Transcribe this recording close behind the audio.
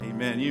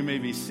Amen. You may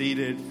be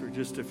seated for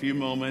just a few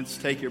moments.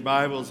 Take your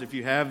Bibles if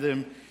you have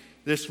them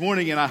this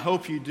morning, and I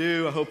hope you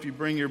do. I hope you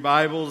bring your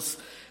Bibles.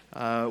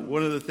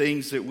 One of the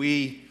things that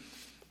we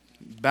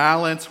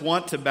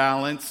want to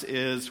balance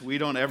is we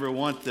don't ever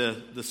want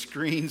the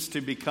screens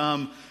to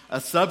become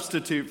a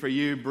substitute for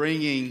you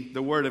bringing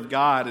the Word of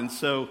God. And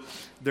so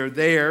they're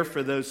there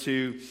for those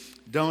who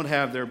don't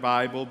have their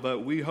Bible,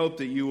 but we hope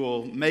that you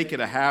will make it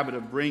a habit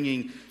of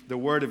bringing the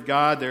Word of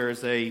God. There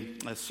is a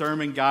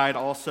sermon guide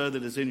also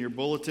that is in your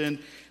bulletin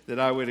that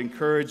I would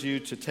encourage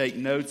you to take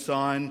notes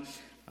on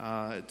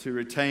to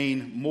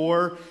retain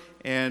more.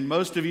 And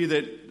most of you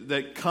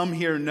that come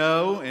here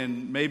know,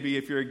 and maybe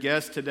if you're a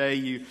guest today,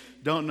 you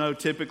don't know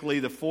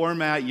typically the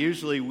format.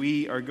 Usually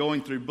we are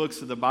going through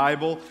books of the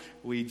Bible.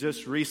 We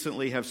just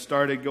recently have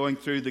started going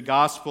through the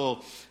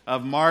Gospel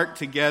of Mark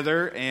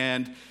together,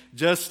 and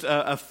just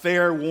a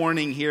fair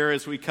warning here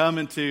as we come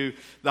into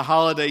the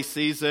holiday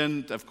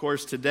season. Of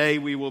course, today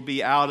we will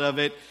be out of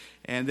it.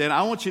 And then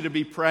I want you to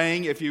be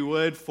praying, if you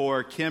would,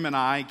 for Kim and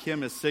I.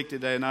 Kim is sick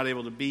today, not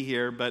able to be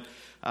here. But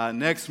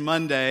next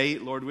Monday,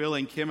 Lord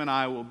willing, Kim and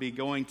I will be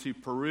going to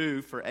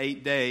Peru for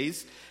 8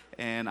 days.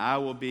 And I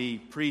will be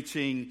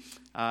preaching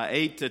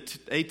 8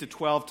 to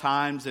 12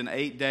 times in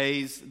 8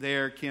 days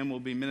there. Kim will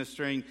be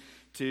ministering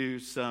to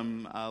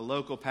some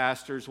local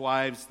pastors'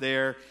 wives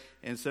there.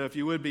 And so if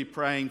you would be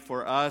praying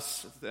for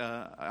us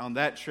on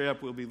that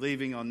trip, we'll be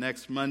leaving on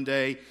next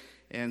Monday.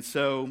 And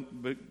so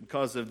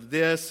because of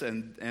this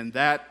and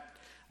that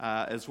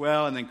as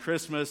well, and then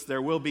Christmas,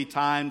 there will be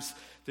times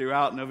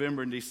throughout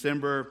November and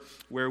December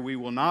where we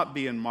will not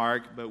be in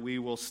Mark, but we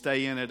will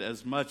stay in it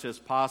as much as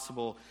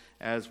possible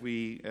as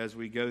we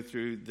go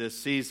through this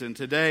season.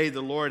 Today,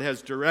 the Lord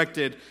has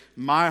directed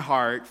my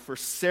heart for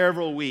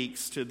several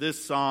weeks to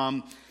this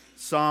psalm,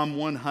 Psalm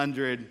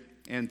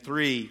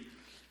 103.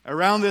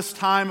 Around this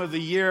time of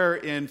the year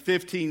in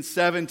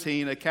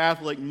 1517, a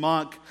Catholic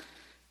monk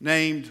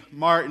named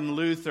Martin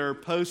Luther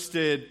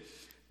posted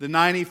the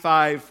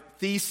 95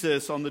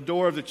 Theses on the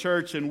door of the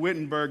church in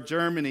Wittenberg,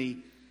 Germany.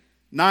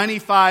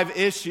 95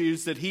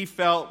 issues that he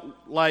felt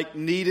like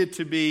needed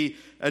to be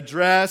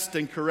addressed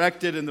and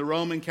corrected in the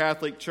Roman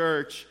Catholic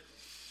Church.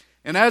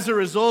 And as a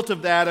result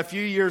of that, a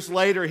few years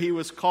later, he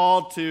was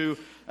called to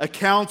a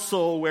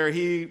council where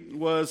he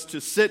was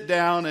to sit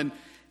down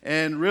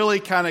and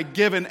really kind of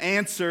give an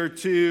answer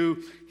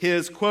to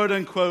his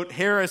quote-unquote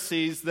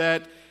heresies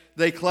that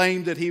they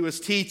claimed that he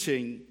was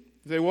teaching.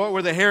 What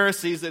were the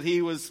heresies that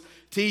he was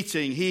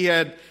teaching? He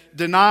had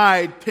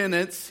denied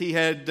penance. He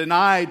had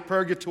denied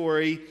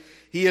purgatory.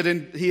 He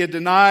had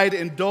denied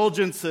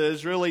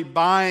indulgences, really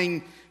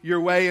buying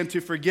your way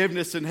into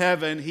forgiveness in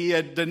heaven. He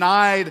had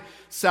denied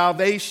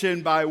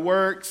salvation by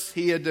works.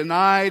 He had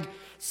denied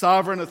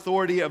sovereign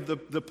authority of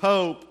the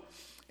Pope.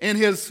 And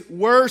his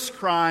worst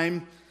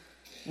crime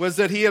was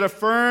that he had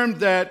affirmed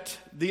that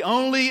the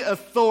only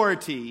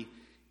authority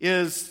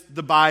is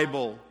the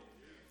Bible,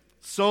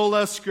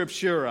 sola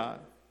scriptura.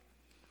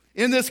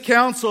 In this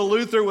council,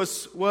 Luther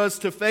was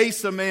to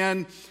face a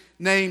man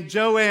named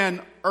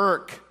Johann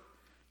Eck.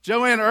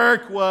 Johann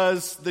Eck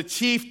was the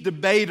chief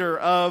debater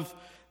of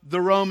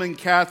the Roman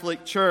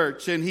Catholic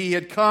Church, and he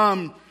had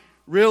come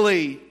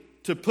really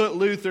to put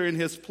Luther in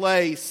his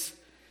place.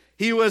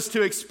 He was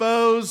to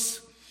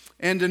expose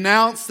and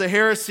denounce the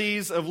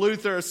heresies of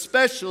Luther,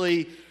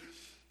 especially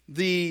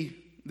the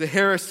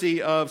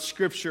heresy of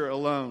Scripture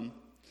alone.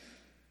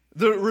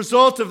 The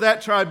result of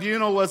that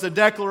tribunal was a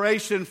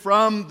declaration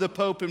from the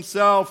Pope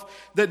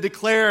himself that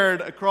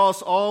declared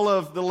across all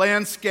of the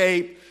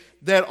landscape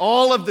that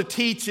all of the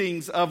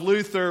teachings of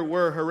Luther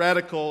were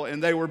heretical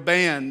and they were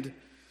banned.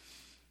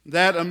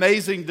 That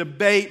amazing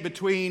debate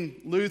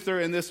between Luther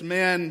and this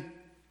man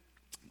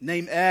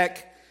named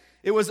Eck,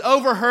 it was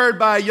overheard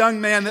by a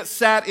young man that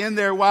sat in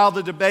there while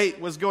the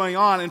debate was going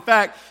on. In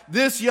fact,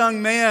 this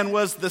young man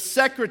was the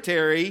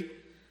secretary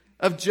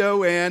of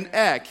Johann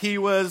Eck. He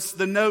was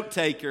the note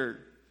taker.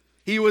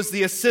 He was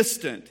the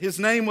assistant. His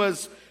name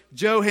was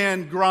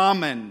Johann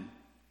Graumann.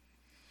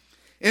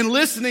 In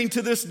listening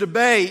to this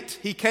debate,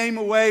 he came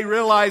away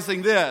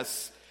realizing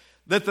this,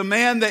 that the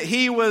man that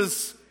he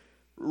was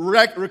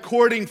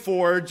recording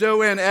for,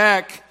 Johann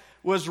Eck,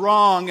 was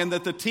wrong, and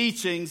that the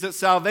teachings that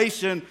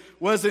salvation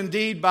was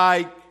indeed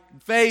by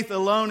faith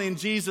alone in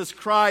Jesus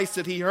Christ,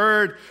 that he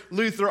heard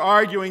Luther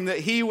arguing that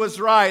he was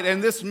right.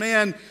 And this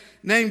man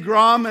named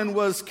Graumann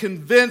was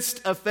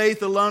convinced of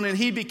faith alone, and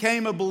he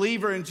became a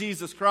believer in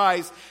Jesus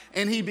Christ,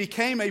 and he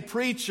became a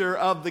preacher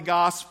of the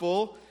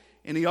gospel,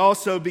 and he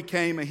also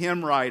became a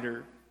hymn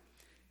writer.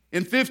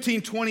 In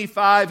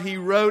 1525, he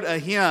wrote a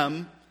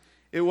hymn.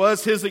 It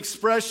was his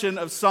expression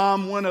of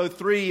Psalm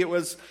 103. It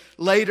was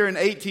later in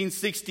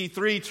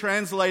 1863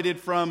 translated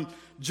from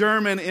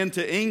German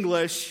into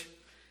English.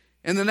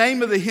 And the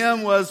name of the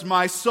hymn was,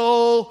 "My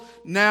Soul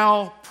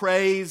Now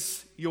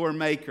Praise Your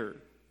Maker."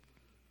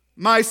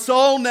 My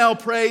soul now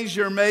praise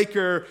your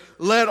Maker.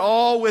 Let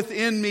all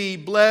within me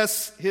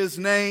bless his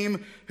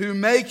name, who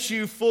makes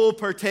you full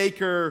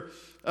partaker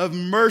of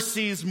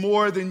mercies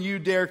more than you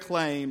dare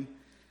claim.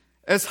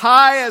 As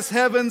high as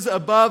heavens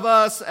above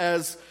us,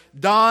 as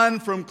dawn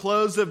from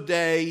close of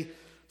day,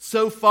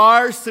 so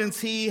far since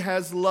he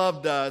has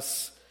loved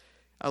us,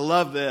 I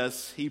love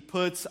this, he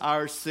puts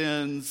our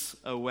sins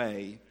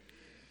away.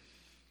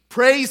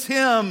 Praise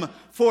him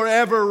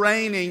forever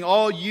reigning,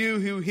 all you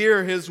who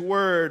hear his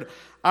word,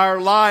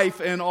 our life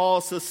and all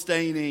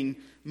sustaining.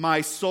 My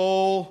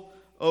soul,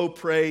 oh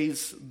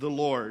praise the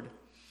Lord.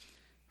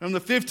 From the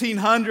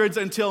 1500s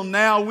until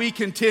now, we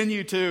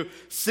continue to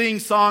sing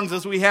songs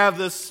as we have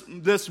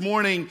this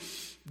morning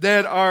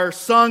that are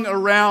sung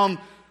around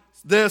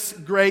this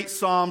great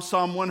psalm,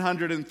 Psalm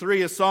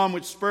 103, a psalm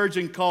which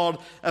Spurgeon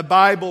called a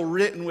Bible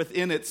written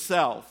within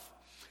itself.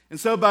 And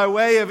so by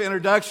way of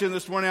introduction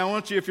this morning, I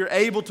want you, if you're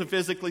able to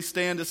physically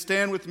stand, to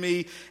stand with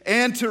me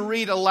and to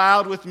read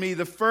aloud with me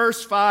the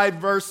first 5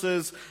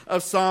 verses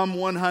of Psalm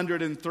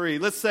 103.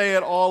 Let's say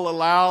it all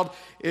aloud.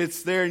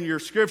 It's there in your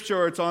scripture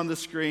or it's on the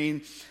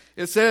screen.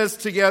 It says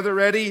together,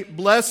 ready?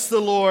 Bless the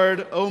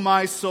Lord, O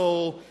my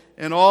soul,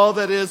 and all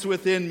that is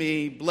within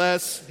me.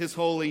 Bless his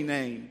holy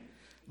name.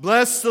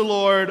 Bless the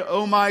Lord,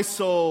 O my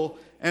soul,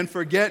 and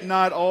forget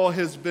not all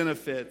his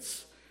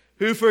benefits.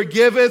 Who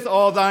forgiveth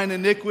all thine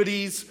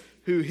iniquities,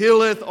 who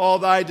healeth all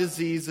thy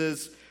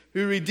diseases,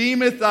 who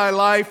redeemeth thy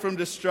life from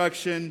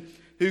destruction,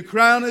 who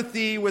crowneth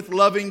thee with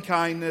loving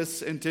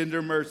kindness and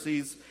tender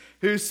mercies,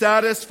 who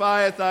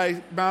satisfieth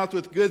thy mouth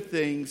with good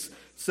things,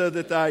 so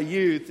that thy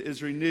youth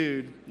is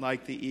renewed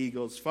like the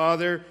eagles.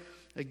 Father,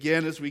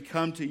 again, as we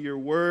come to your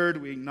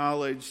word, we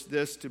acknowledge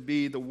this to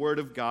be the word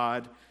of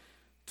God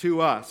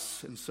to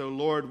us. And so,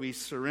 Lord, we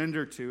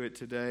surrender to it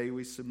today.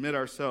 We submit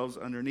ourselves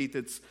underneath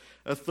its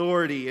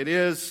authority. It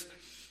is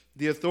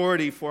the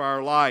authority for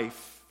our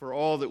life, for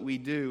all that we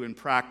do and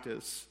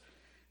practice.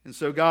 And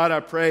so, God,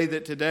 I pray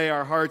that today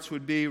our hearts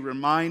would be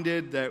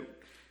reminded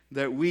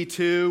that we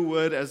too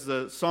would, as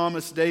the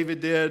psalmist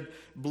David did,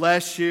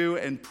 bless you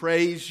and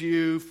praise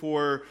you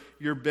for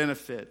your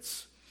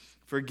benefits.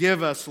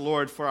 Forgive us,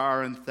 Lord, for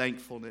our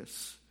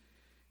unthankfulness.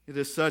 It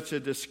is such a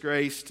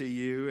disgrace to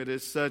you. It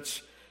is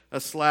such a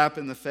slap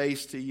in the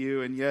face to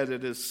you, and yet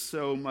it is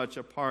so much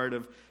a part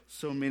of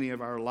so many of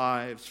our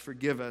lives.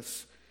 Forgive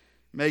us.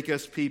 Make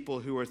us people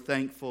who are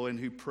thankful and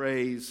who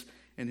praise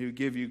and who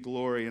give you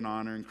glory and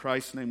honor. In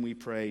Christ's name we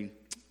pray.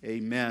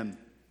 Amen.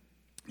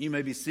 You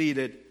may be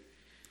seated.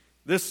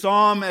 This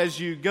psalm, as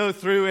you go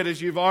through it,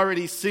 as you've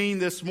already seen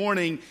this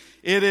morning,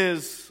 it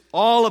is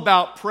all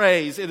about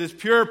praise. It is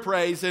pure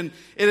praise, and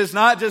it is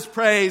not just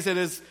praise, it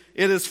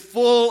is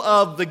full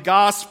of the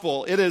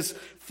gospel. It is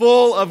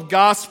full of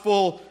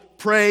gospel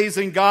praise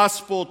and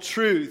gospel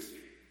truth.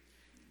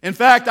 In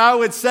fact, I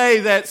would say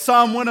that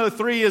Psalm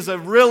 103 is a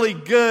really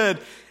good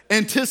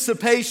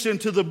anticipation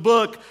to the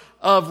book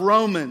of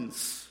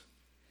Romans.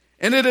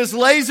 And it is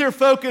laser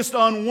focused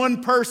on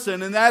one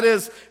person, and that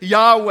is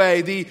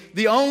Yahweh,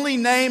 the only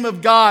name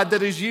of God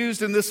that is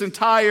used in this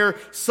entire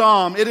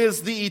psalm. It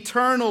is the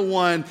eternal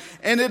one,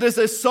 and it is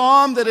a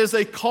psalm that is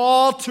a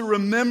call to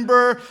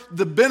remember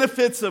the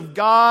benefits of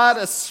God,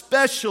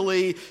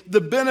 especially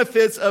the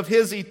benefits of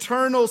his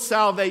eternal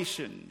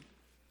salvation.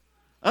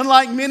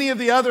 Unlike many of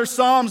the other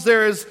psalms,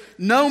 there is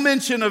no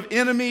mention of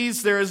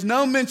enemies. There is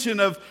no mention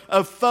of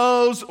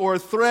foes or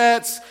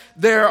threats.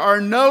 There are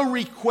no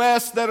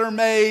requests that are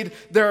made.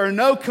 There are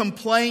no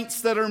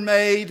complaints that are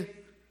made.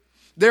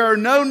 There are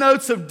no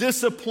notes of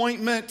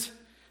disappointment.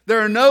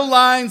 There are no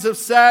lines of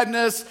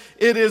sadness.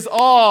 It is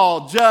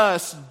all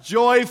just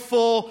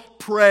joyful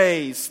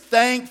praise,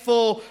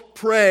 thankful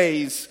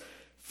praise,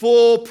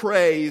 full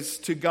praise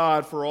to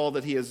God for all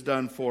that he has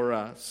done for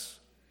us.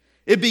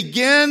 It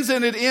begins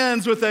and it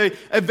ends with a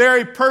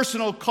very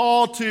personal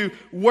call to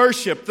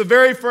worship. The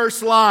very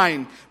first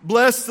line,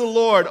 bless the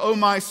Lord, O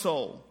my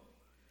soul.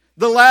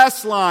 The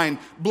last line,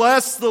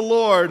 bless the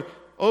Lord,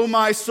 O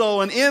my soul.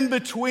 And in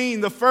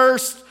between the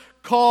first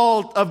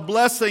call of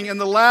blessing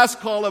and the last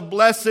call of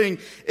blessing,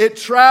 it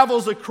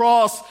travels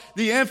across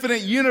the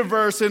infinite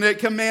universe and it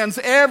commands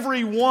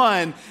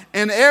everyone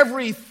and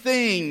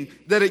everything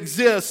that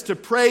exists to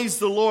praise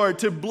the Lord,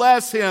 to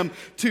bless him,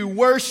 to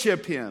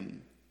worship him.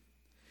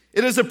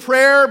 It is a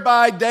prayer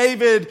by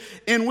David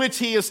in which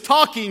he is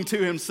talking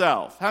to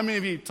himself. How many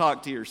of you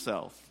talk to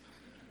yourself?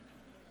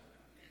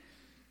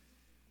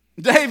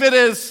 David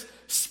is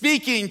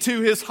speaking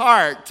to his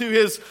heart, to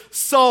his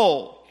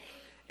soul.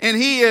 And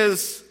he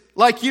is,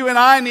 like you and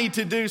I need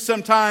to do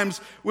sometimes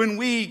when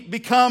we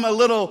become a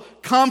little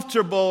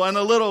comfortable and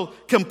a little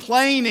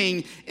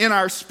complaining in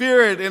our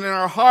spirit and in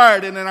our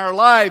heart and in our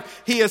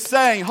life. He is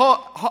saying,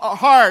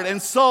 heart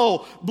and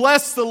soul,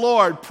 bless the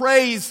Lord,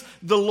 praise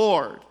the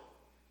Lord.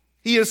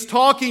 He is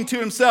talking to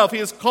himself. He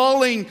is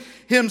calling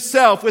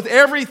himself with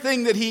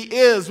everything that he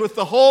is, with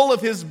the whole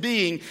of his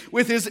being,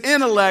 with his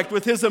intellect,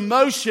 with his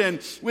emotion,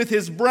 with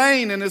his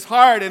brain and his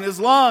heart and his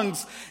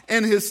lungs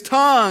and his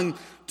tongue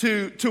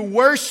to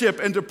worship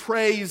and to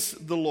praise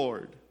the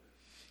Lord.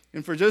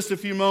 And for just a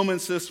few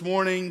moments this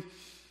morning,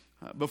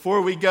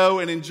 Before we go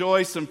and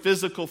enjoy some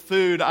physical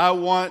food, I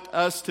want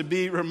us to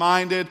be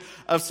reminded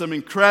of some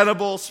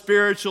incredible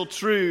spiritual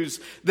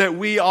truths that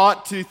we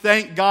ought to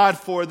thank God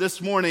for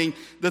this morning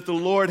that the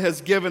Lord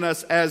has given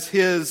us as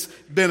His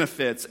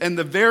benefits. And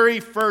the very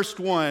first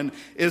one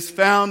is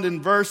found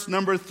in verse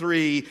number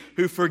 3,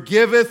 who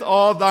forgiveth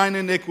all thine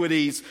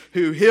iniquities,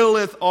 who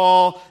healeth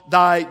all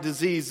thy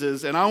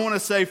diseases. And I want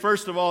to say,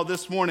 first of all,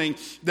 this morning,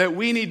 that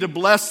we need to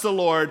bless the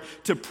Lord,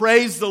 to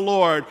praise the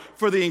Lord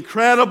for the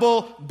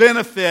incredible benefit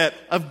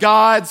of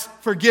God's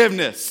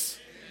forgiveness.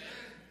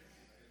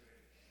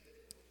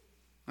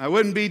 I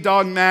wouldn't be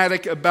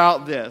dogmatic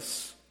about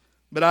this,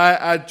 but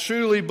I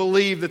truly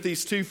believe that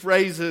these two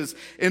phrases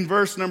in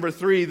verse number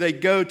 3, they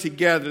go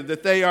together,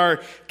 that they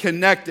are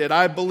connected.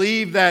 I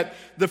believe that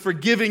the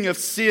forgiving of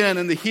sin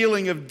and the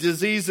healing of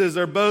diseases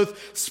are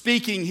both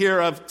speaking here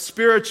of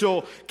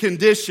spiritual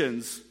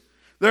conditions.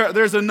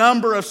 There's a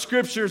number of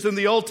scriptures in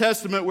the Old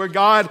Testament where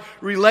God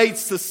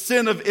relates the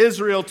sin of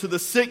Israel to the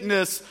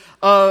sickness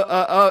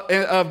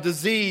of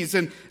disease.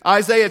 And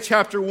Isaiah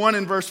chapter 1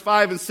 and verse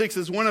 5 and 6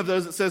 is one of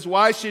those that says,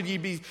 "Why should ye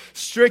be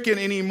stricken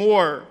any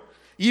more?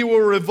 Ye will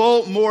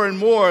revolt more and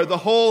more. The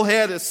whole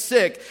head is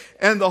sick,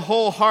 and the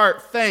whole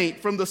heart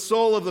faint. From the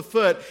sole of the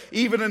foot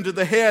even unto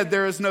the head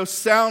there is no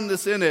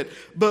soundness in it,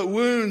 but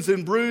wounds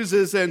and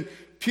bruises and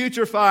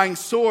putrefying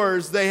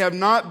sores. They have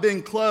not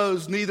been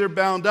closed, neither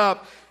bound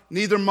up,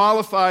 neither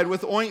mollified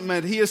with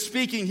ointment." He is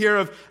speaking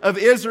here of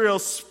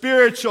Israel's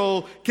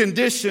spiritual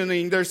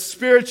conditioning, their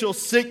spiritual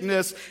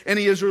sickness, and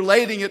he is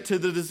relating it to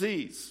the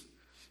disease.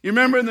 You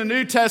remember in the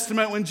New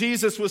Testament when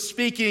Jesus was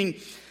speaking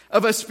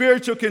of a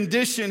spiritual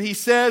condition, he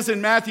says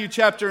in Matthew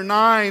chapter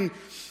 9,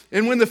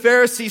 "And when the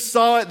Pharisees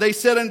saw it, they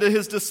said unto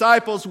his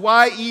disciples,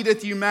 Why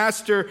eateth you,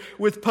 Master,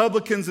 with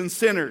publicans and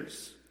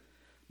sinners?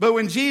 But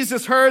when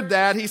Jesus heard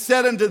that, he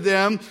said unto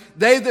them,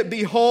 They that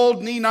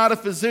behold need not a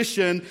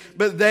physician,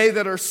 but they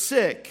that are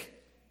sick.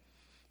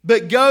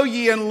 But go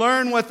ye and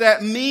learn what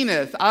that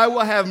meaneth. I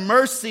will have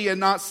mercy and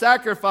not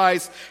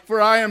sacrifice,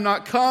 for I am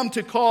not come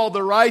to call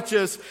the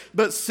righteous,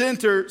 but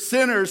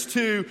sinners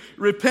to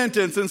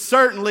repentance." And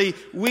certainly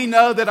we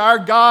know that our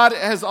God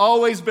has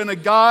always been a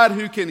God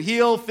who can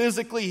heal,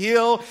 physically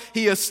heal.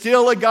 He is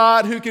still a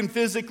God who can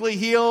physically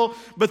heal.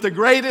 But the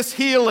greatest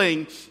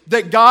healing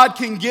that God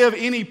can give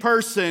any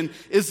person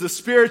is the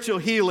spiritual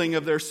healing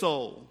of their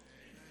soul.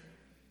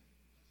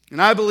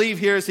 And I believe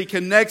here as he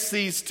connects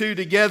these two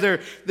together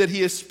that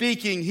he is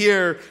speaking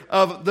here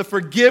of the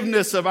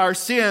forgiveness of our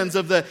sins,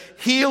 of the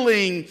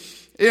healing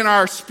in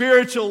our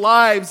spiritual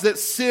lives that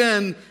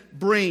sin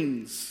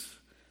brings.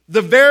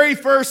 The very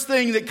first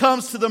thing that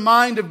comes to the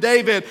mind of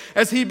David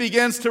as he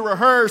begins to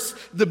rehearse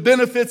the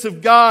benefits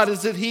of God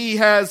is that he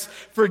has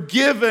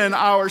forgiven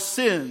our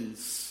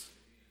sins.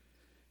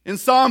 In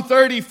Psalm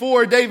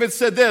 34, David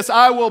said this,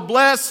 "I will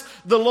bless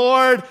the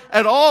Lord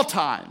at all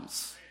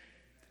times.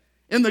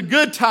 In the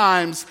good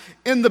times,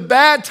 in the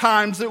bad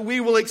times that we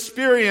will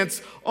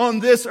experience on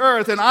this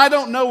earth." And I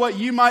don't know what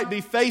you might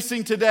be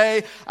facing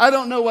today. I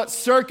don't know what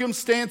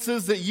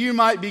circumstances that you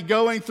might be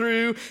going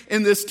through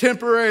in this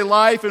temporary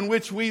life in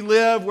which we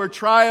live, where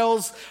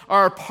trials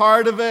are a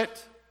part of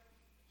it.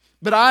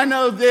 But I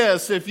know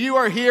this, if you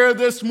are here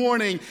this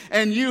morning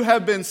and you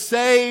have been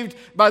saved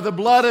by the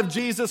blood of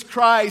Jesus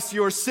Christ,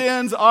 your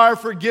sins are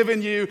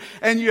forgiven you,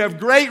 and you have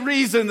great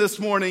reason this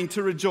morning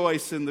to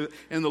rejoice in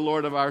the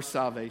Lord of our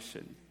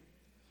salvation.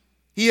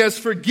 He has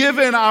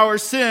forgiven our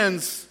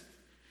sins.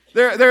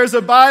 There's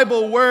a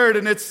Bible word,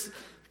 and it's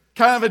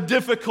kind of a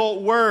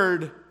difficult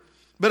word,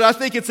 but I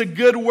think it's a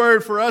good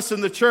word for us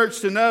in the church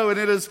to know, and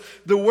it is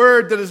the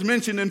word that is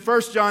mentioned in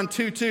 1 John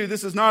 2:2.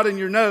 This is not in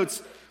your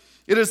notes.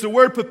 It is the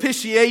word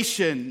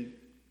propitiation,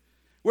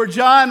 where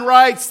John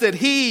writes that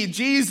he,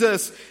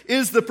 Jesus,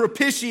 is the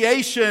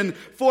propitiation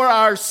for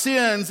our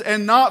sins,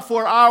 and not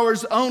for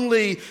ours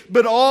only,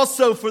 but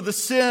also for the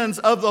sins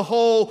of the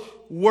whole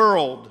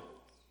world.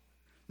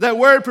 That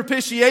word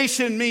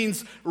propitiation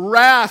means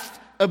wrath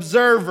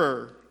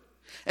observer.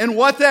 And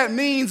what that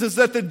means is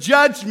that the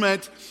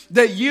judgment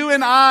that you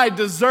and I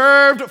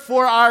deserved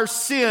for our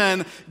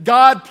sin,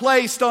 God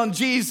placed on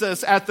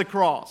Jesus at the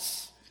cross.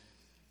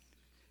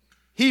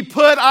 He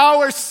put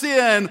our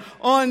sin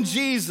on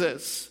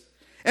Jesus.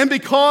 And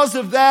because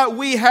of that,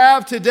 we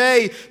have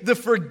today the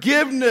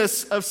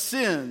forgiveness of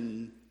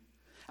sin.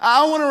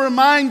 I want to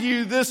remind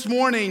you this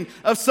morning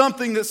of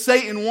something that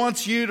Satan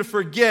wants you to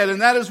forget.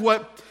 And that is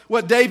what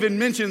David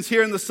mentions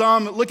here in the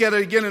psalm. Look at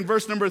it again in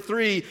verse number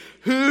 3.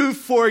 Who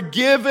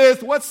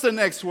forgiveth, what's the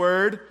next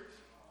word?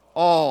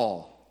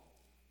 All.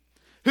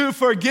 Who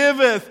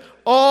forgiveth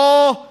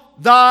all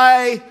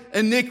thy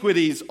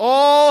iniquities,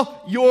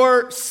 all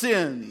your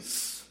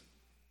sins.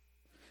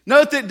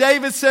 Note that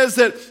David says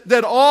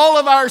that all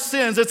of our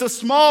sins, it's a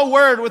small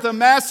word with a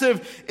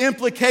massive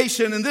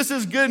implication. And this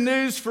is good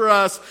news for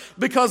us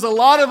because a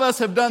lot of us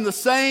have done the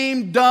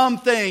same dumb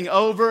thing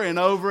over and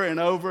over and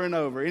over and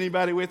over.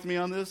 Anybody with me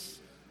on this?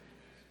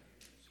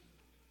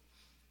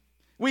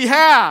 We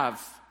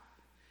have.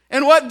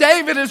 And what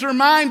David is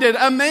reminded,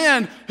 a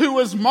man who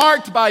was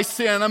marked by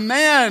sin, a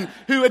man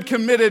who had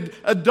committed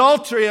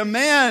adultery, a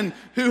man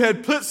who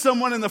had put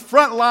someone in the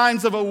front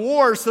lines of a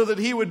war so that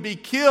he would be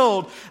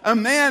killed, a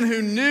man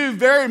who knew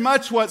very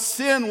much what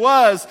sin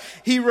was.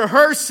 He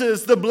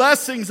rehearses the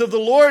blessings of the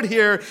Lord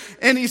here,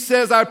 and he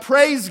says, I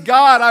praise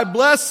God, I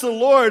bless the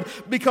Lord,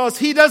 because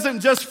he doesn't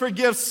just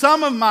forgive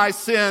some of my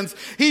sins,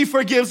 he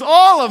forgives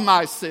all of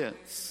my sins.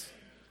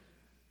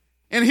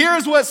 And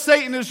here's what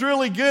Satan is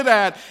really good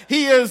at.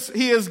 He is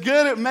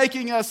good at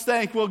making us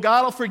think, well,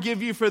 God will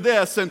forgive you for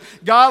this and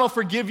God will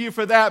forgive you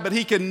for that, but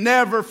he can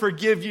never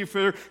forgive you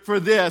for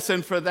this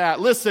and for that.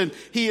 Listen,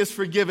 he has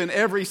forgiven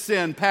every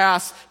sin,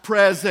 past,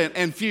 present,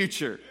 and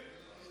future.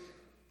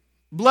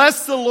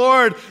 Bless the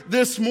Lord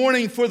this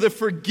morning for the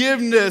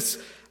forgiveness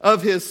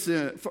of his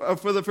sin,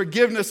 for the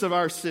forgiveness of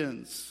our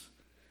sins.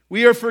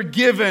 We are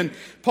forgiven.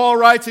 Paul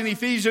writes in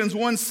Ephesians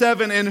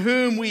 1:7, in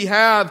whom we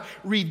have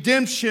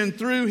redemption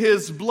through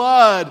his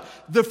blood,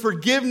 the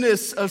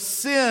forgiveness of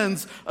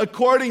sins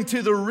according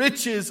to the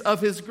riches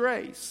of his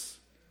grace.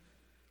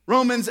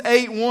 Romans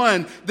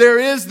 8:1, there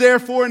is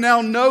therefore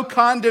now no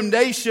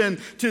condemnation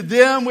to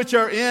them which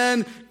are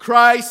in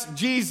Christ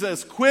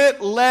Jesus.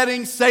 Quit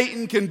letting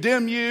Satan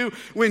condemn you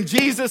when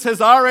Jesus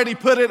has already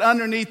put it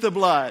underneath the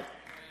blood.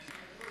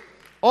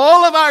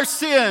 All of our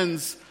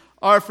sins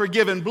are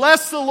forgiven.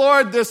 Bless the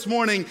Lord this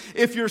morning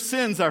if your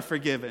sins are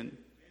forgiven.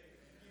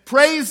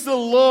 Praise the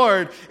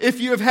Lord if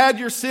you have had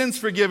your sins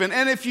forgiven.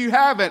 And if you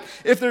haven't,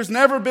 if there's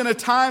never been a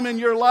time in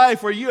your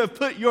life where you have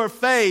put your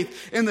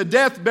faith in the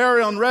death,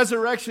 burial, and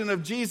resurrection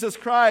of Jesus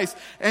Christ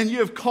and you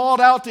have called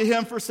out to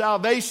him for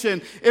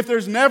salvation, if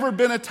there's never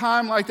been a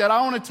time like that,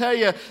 I want to tell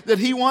you that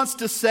he wants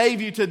to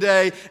save you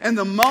today. And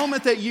the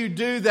moment that you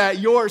do that,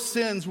 your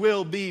sins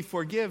will be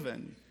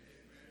forgiven.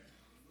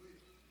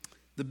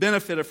 The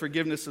benefit of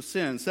forgiveness of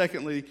sin.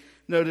 Secondly,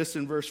 notice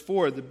in verse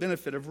 4, the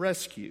benefit of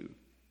rescue.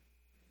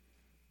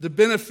 The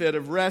benefit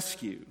of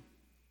rescue.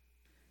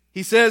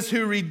 He says,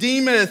 who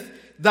redeemeth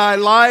thy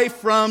life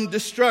from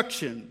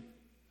destruction.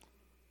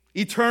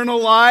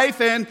 Eternal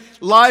life and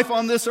life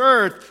on this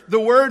earth. The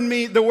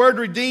word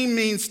redeem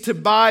means to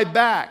buy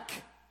back.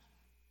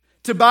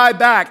 To buy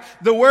back.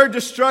 The word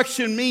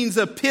destruction means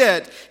a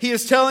pit. He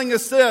is telling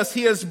us this.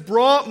 He has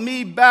brought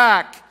me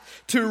back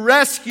to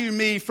rescue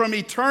me from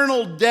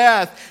eternal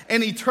death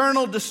and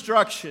eternal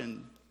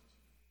destruction.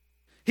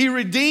 He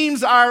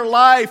redeems our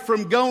life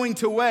from going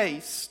to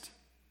waste.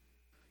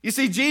 You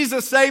see,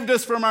 Jesus saved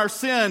us from our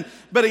sin,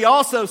 but he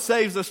also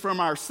saves us from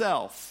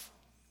ourselves.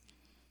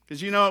 Because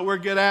you know what we're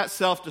good at?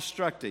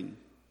 Self-destructing.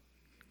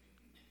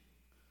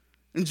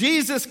 And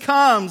Jesus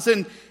comes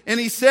and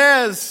he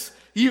says,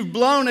 you've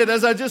blown it.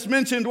 As I just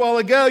mentioned a while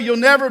ago, you'll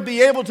never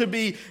be able to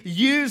be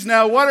used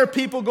now. What are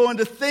people going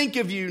to think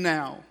of you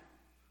now?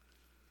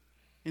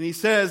 And he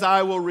says,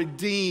 I will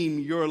redeem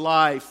your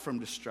life from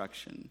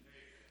destruction.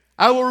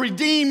 I will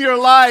redeem your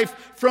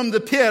life from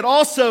the pit.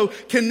 Also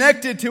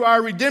connected to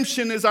our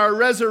redemption is our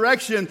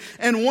resurrection.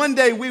 And one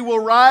day we will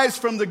rise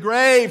from the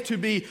grave to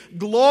be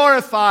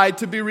glorified,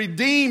 to be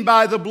redeemed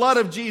by the blood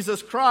of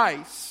Jesus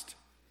Christ.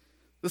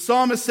 The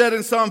psalmist said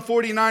in Psalm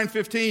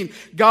 49:15,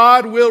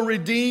 God will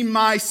redeem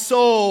my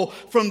soul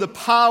from the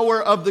power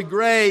of the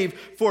grave,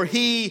 for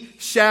he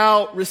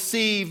shall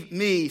receive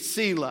me.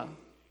 Selah.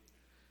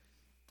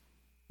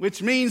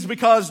 Which means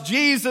because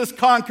Jesus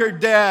conquered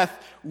death,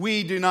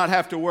 we do not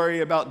have to worry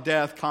about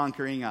death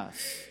conquering us.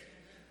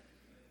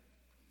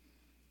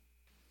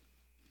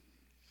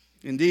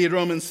 Indeed,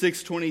 Romans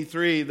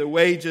 6:23, the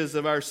wages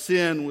of our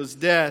sin was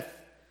death,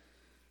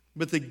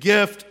 but the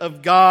gift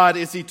of God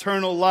is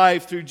eternal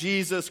life through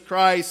Jesus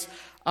Christ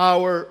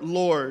our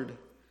Lord.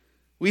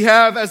 We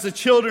have, as the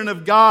children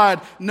of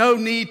God, no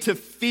need to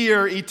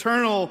fear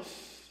eternal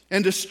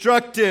and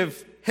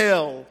destructive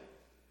hell.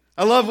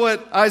 I love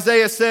what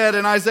Isaiah said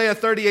in Isaiah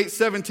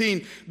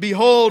 38:17.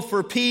 Behold,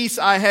 for peace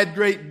I had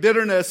great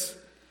bitterness,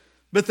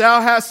 but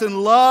thou hast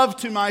in love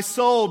to my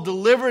soul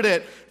delivered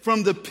it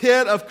from the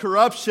pit of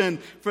corruption,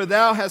 for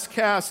thou hast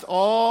cast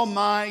all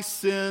my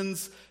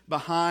sins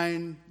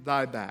behind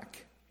thy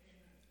back.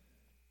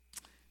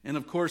 And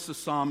of course the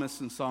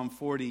psalmist in Psalm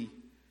 40,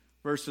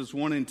 verses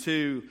 1 and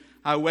 2,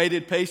 I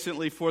waited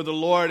patiently for the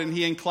Lord, and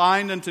he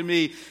inclined unto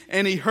me,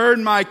 and he heard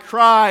my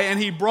cry, and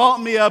he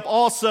brought me up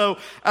also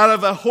out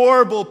of a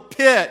horrible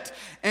pit,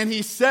 and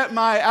he set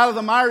out of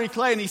the miry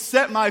clay, and he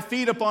set my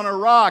feet upon a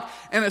rock,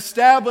 and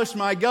established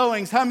my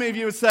goings. How many of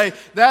you would say,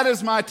 that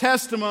is my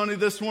testimony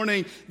this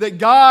morning, that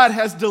God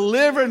has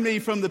delivered me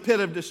from the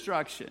pit of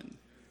destruction?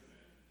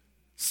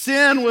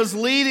 Sin was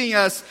leading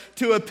us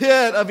to a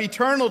pit of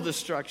eternal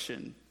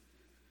destruction.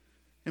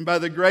 And by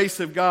the grace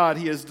of God,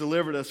 he has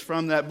delivered us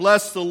from that.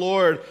 Bless the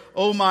Lord,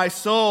 O my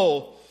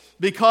soul,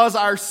 because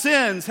our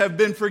sins have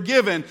been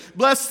forgiven.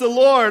 Bless the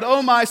Lord,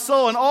 O my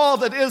soul, and all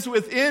that is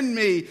within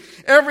me.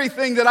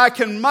 Everything that I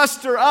can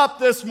muster up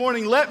this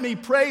morning, let me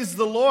praise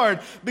the Lord,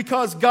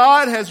 because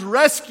God has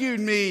rescued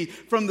me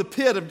from the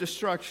pit of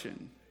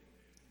destruction.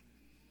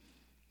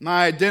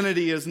 My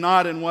identity is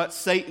not in what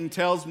Satan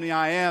tells me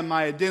I am.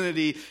 My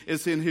identity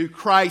is in who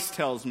Christ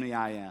tells me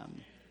I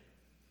am.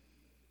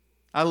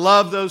 I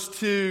love those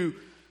two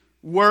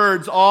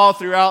words all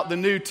throughout the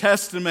New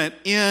Testament,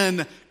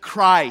 in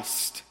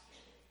Christ.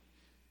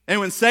 And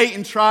when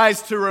Satan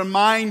tries to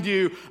remind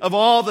you of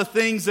all the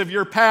things of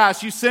your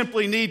past, you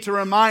simply need to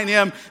remind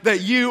him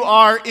that you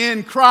are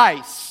in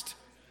Christ.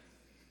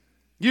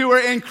 You are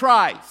in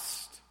Christ.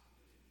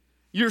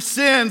 Your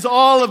sins,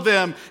 all of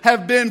them,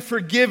 have been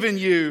forgiven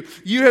you.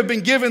 You have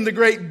been given the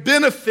great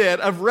benefit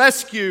of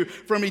rescue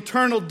from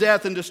eternal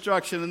death and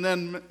destruction. And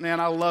then, man,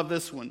 I love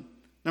this one.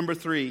 Number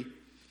 3,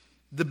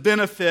 the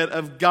benefit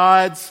of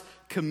God's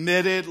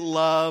committed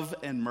love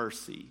and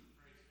mercy.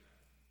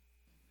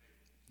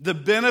 The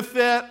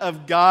benefit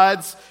of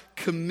God's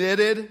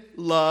committed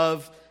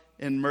love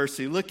and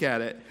mercy. Look at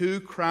it. Who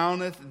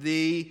crowneth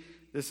thee,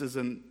 this is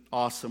an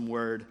awesome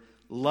word,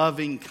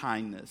 loving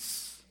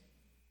kindness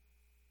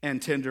and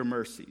tender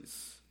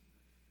mercies.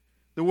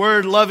 The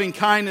word loving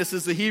kindness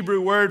is the Hebrew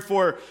word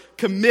for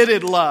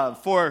committed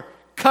love, for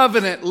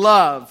covenant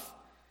love.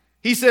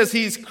 He says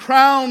he's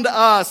crowned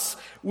us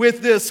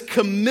with this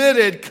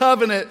committed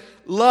covenant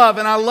love.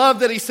 And I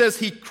love that he says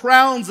he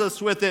crowns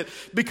us with it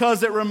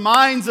because it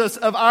reminds us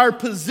of our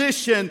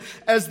position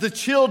as the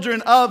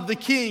children of the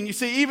King. You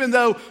see, even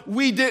though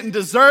we didn't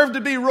deserve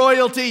to be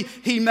royalty,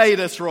 he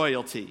made us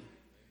royalty.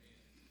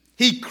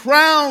 He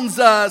crowns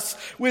us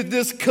with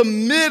this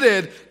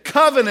committed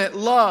covenant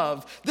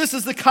love. This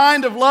is the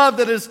kind of love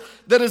that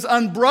is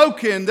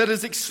unbroken, that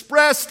is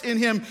expressed in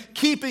him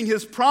keeping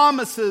his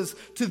promises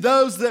to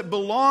those that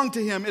belong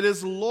to him. It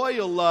is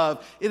loyal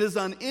love. It is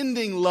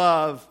unending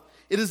love.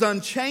 It is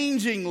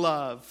unchanging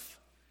love.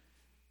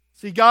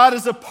 See, God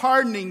is a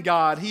pardoning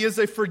God. He is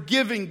a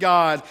forgiving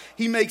God.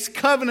 He makes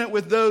covenant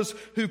with those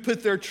who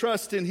put their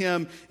trust in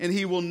him, and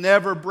he will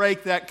never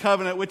break that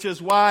covenant, which is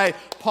why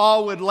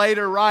Paul would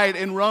later write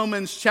in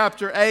Romans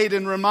chapter 8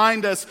 and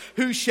remind us,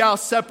 who shall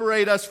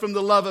separate us from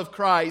the love of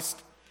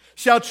Christ?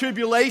 Shall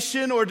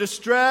tribulation or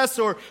distress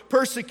or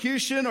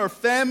persecution or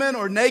famine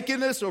or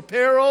nakedness or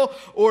peril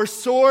or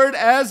sword,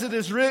 as it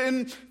is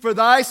written, for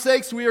thy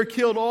sakes we are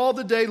killed all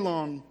the day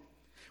long.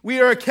 We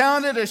are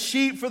accounted as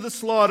sheep for the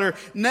slaughter.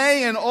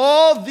 Nay, in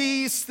all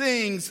these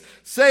things,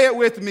 say it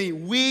with me,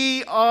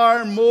 we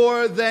are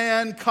more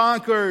than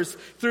conquerors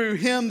through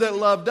him that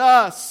loved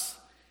us.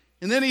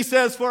 And then he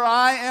says, for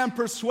I am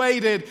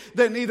persuaded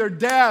that neither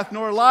death,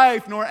 nor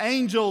life, nor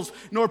angels,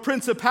 nor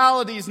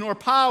principalities, nor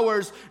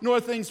powers,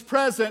 nor things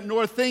present,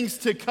 nor things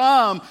to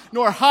come,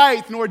 nor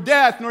height, nor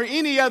depth, nor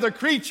any other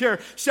creature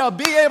shall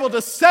be able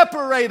to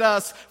separate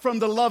us from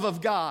the love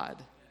of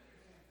God.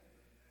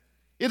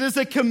 It is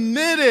a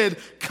committed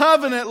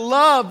covenant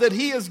love that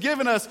he has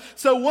given us.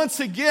 So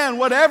once again,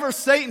 whatever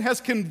Satan has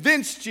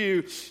convinced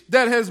you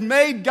that has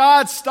made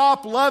God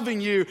stop loving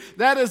you,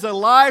 that is a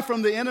lie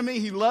from the enemy.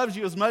 He loves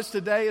you as much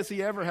today as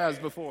he ever has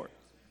before.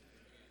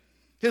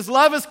 His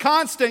love is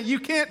constant.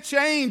 You can't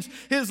change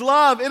his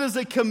love. It is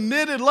a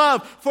committed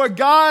love. For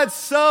God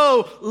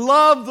so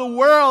loved the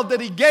world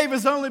that he gave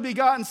his only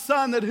begotten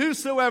Son, that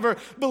whosoever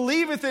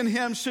believeth in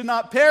him should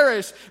not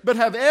perish, but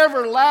have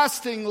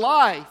everlasting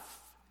life.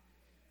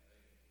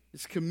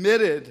 Is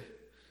committed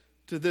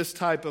to this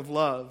type of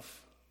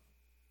love.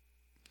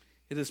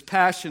 It is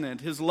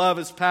passionate. His love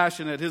is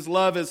passionate. His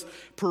love is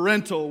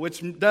parental,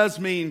 which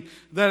does mean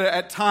that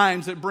at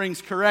times it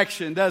brings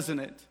correction, doesn't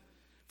it?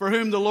 For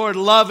whom the Lord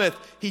loveth,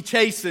 he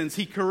chastens,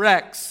 he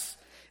corrects.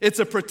 It's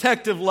a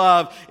protective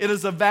love. It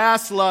is a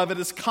vast love. It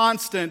is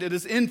constant. It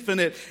is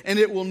infinite. And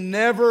it will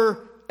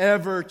never,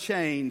 ever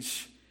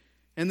change.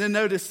 And then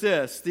notice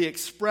this, the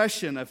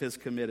expression of his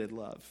committed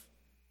love.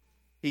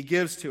 He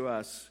gives to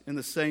us in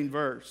the same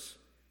verse.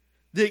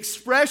 The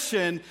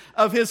expression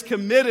of his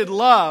committed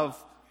love,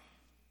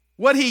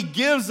 what he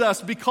gives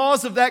us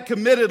because of that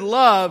committed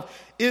love,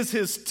 is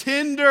his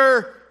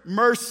tender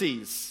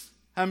mercies.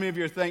 How many of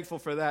you are thankful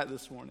for that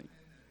this morning?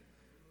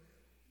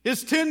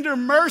 His tender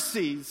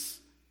mercies.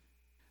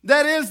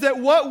 That is, that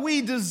what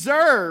we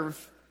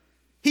deserve,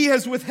 he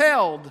has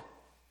withheld.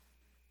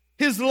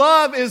 His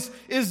love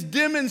is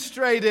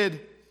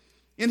demonstrated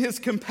in his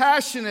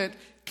compassionate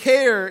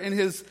care, in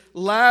his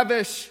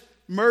lavish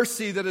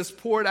mercy that is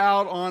poured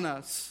out on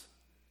us.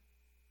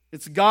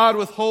 It's God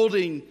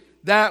withholding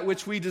that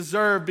which we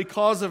deserve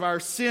because of our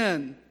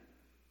sin.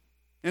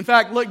 In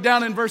fact, look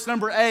down in verse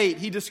number 8.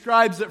 He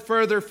describes it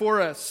further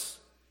for us.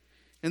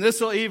 And this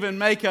will even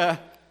make a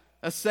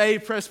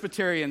saved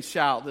Presbyterian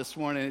shout this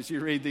morning as you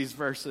read these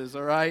verses,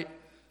 all right?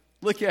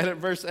 Look at it,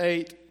 verse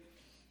 8.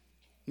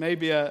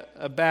 Maybe a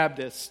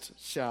Baptist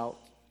shout.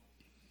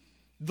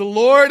 The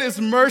Lord is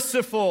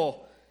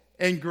merciful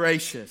and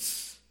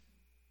gracious,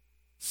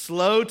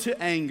 slow to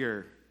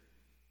anger,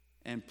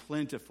 and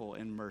plentiful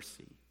in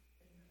mercy.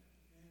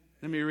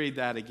 Let me read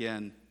that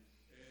again.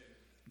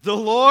 The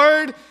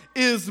Lord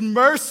is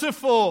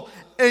merciful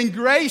and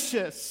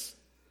gracious,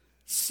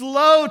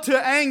 slow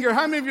to anger.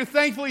 How many of you are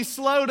thankful he's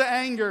slow to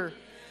anger?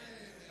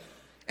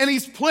 And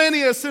He's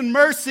plenteous in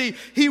mercy.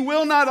 He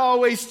will not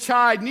always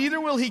chide, neither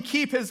will He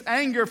keep His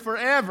anger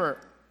forever.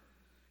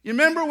 You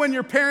remember when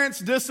your parents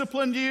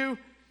disciplined you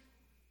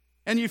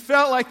and you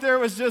felt like there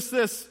was just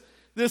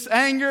this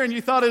anger and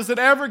you thought, is it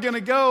ever going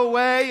to go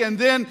away? And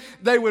then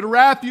they would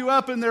wrap you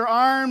up in their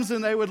arms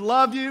and they would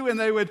love you and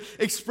they would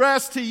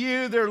express to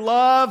you their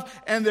love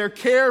and their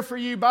care for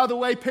you. By the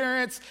way,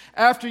 parents,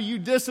 after you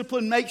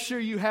discipline, make sure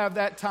you have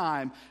that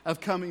time of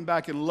coming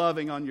back and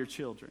loving on your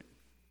children.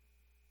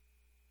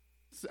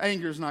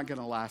 Anger is not going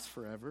to last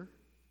forever.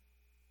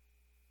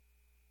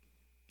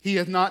 He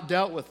hath not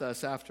dealt with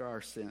us after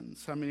our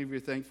sins. How many of you are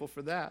thankful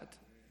for that?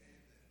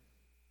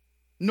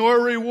 Nor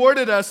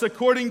rewarded us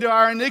according to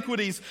our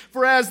iniquities.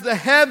 For as the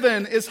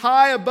heaven is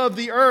high above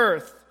the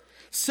earth,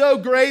 so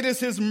great is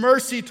His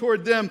mercy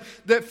toward them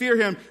that fear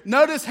Him.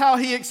 Notice how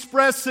He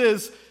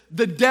expresses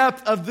the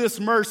depth of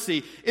this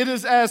mercy. It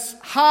is as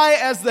high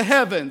as the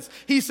heavens.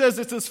 He says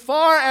it's as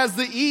far as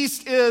the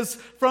east is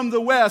from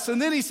the west.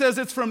 And then He says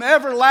it's from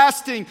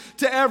everlasting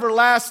to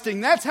everlasting.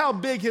 That's how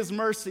big His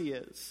mercy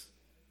is.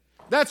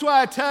 That's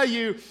why I tell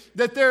you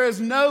that there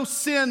is no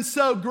sin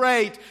so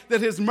great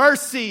that His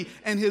mercy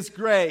and His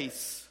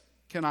grace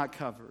cannot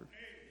cover.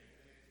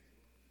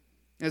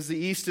 As the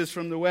east is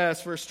from the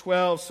west, verse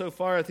 12, so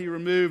far hath He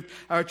removed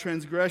our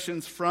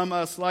transgressions from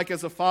us, like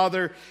as a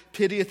father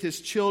pitieth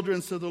his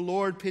children, so the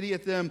Lord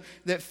pitieth them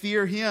that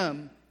fear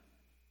Him.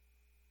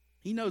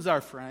 He knows our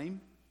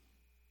frame.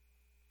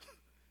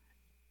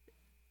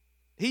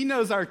 He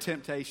knows our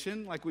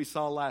temptation, like we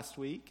saw last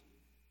week.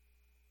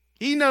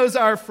 He knows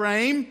our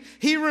frame.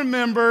 He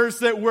remembers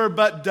that we're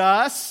but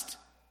dust.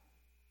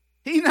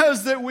 He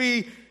knows that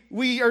we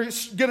are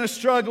going to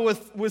struggle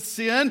with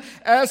sin.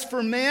 As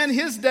for man,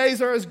 his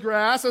days are as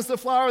grass, as the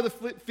flower of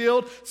the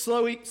field,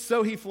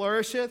 so he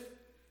flourisheth.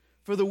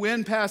 For the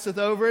wind passeth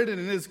over it, and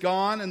it is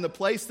gone, and the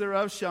place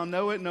thereof shall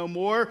know it no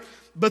more.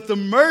 But the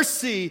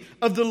mercy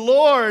of the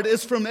Lord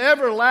is from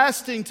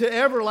everlasting to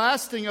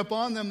everlasting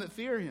upon them that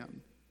fear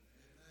Him,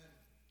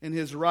 and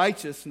His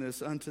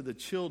righteousness unto the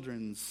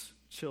children's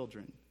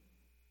children.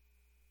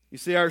 You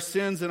see, our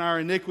sins and our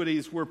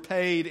iniquities were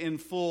paid in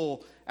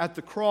full at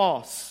the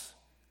cross.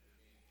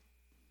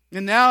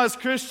 And now as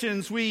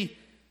Christians, we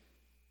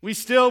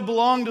still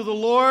belong to the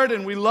Lord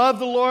and we love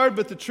the Lord,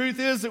 but the truth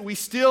is that we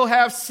still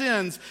have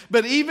sins.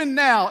 But even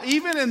now,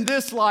 even in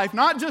this life,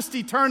 not just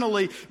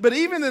eternally, but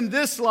even in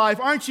this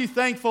life, aren't you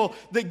thankful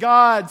that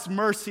God's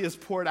mercy is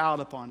poured out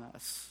upon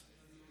us?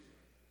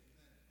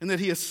 And that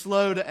He is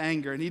slow to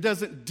anger and He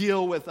doesn't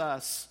deal with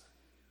us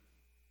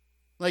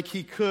like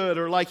He could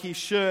or like He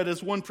should.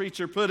 As one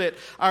preacher put it,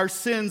 our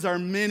sins are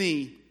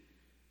many,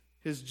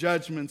 His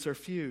judgments are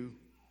few.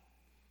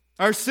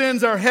 Our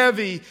sins are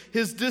heavy,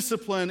 His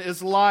discipline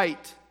is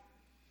light.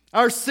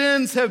 Our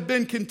sins have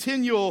been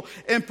continual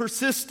and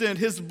persistent.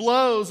 His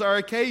blows are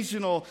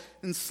occasional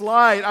and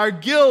slight. Our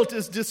guilt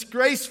is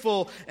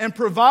disgraceful and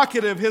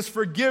provocative. His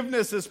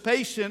forgiveness is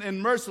patient and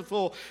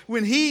merciful.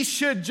 When He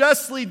should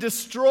justly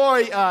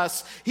destroy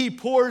us, He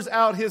pours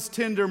out His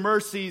tender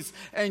mercies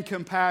and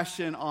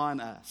compassion on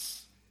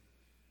us.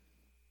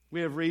 We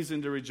have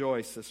reason to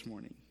rejoice this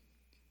morning.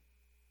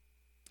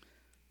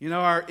 You know,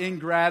 our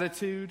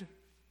ingratitude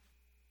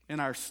and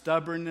our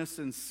stubbornness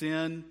and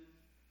sin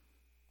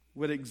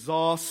would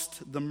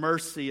exhaust the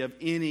mercy of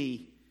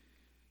any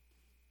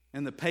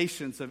and the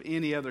patience of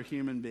any other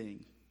human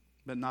being,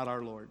 but not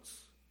our Lord's.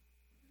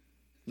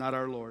 Not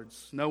our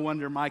Lord's. No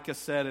wonder Micah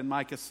said in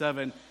Micah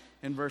 7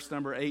 in verse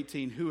number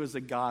 18, who is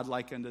a God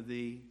like unto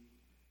thee,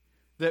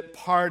 that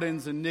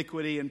pardons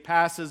iniquity and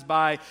passes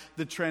by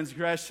the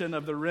transgression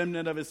of the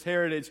remnant of His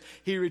heritage.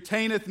 He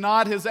retaineth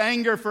not His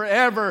anger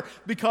forever,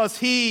 because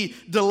He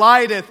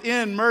delighteth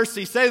in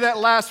mercy. Say that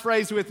last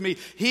phrase with me.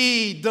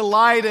 He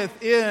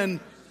delighteth in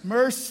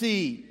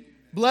mercy.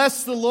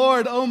 Bless the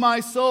Lord, O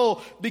my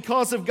soul,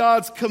 because of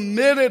God's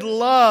committed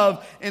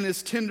love and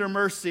His tender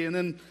mercy. And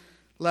then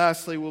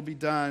lastly, we'll be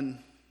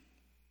done.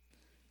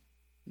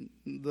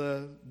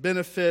 The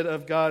benefit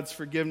of God's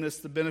forgiveness,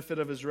 the benefit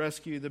of His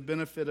rescue, the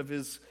benefit of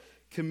His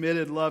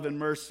committed love and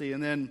mercy,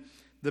 and then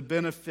the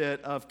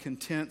benefit of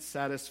content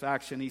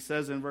satisfaction. He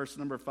says in verse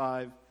number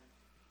 5,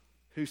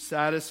 who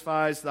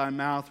satisfies thy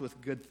mouth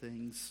with good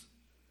things,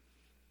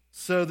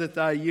 so that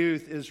thy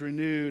youth is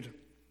renewed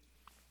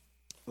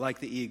like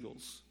the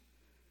eagles.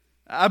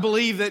 I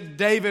believe that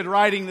David,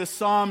 writing this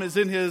psalm, is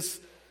in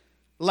his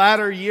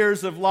latter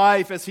years of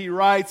life as he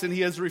writes, and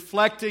he is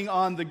reflecting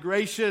on the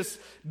gracious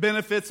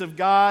benefits of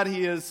God.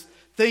 He is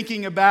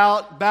thinking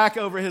about back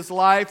over his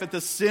life, at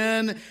the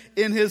sin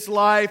in his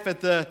life,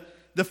 at the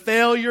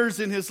failures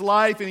in his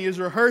life, and he is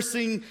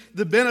rehearsing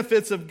the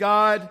benefits of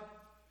God.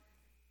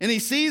 And he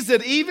sees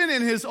that even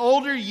in his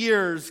older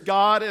years,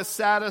 God is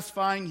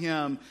satisfying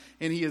him,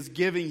 and He is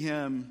giving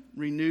him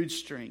renewed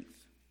strength.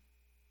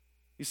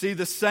 You see,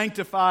 the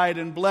sanctified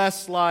and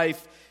blessed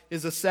life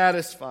is a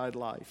satisfied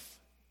life.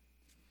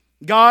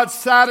 God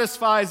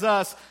satisfies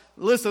us,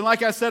 listen,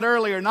 like I said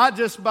earlier, not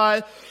just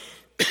by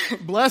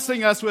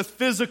blessing us with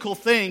physical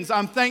things.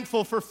 I'm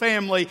thankful for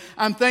family.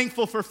 I'm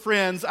thankful for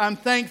friends. I'm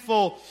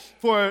thankful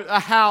for a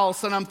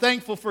house, and I'm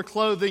thankful for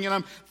clothing, and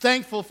I'm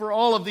thankful for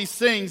all of these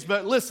things.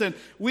 But listen,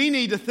 we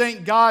need to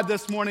thank God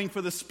this morning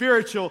for the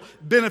spiritual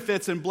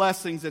benefits and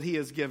blessings that He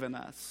has given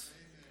us.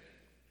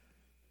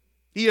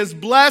 He has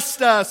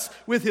blessed us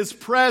with His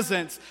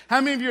presence. How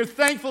many of you are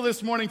thankful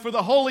this morning for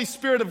the Holy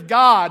Spirit of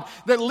God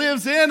that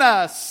lives in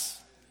us,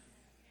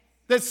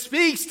 that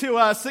speaks to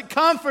us, that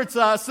comforts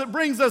us, that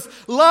brings us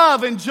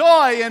love and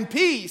joy and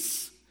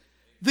peace?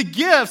 The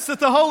gifts that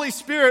the Holy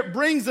Spirit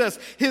brings us,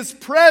 His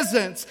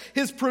presence,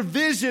 His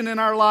provision in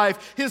our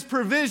life, His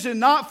provision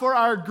not for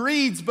our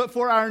greeds but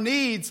for our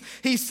needs.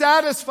 He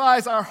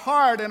satisfies our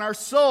heart and our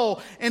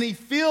soul, and He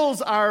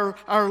fills our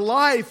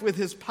life with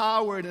His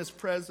power and His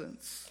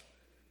presence.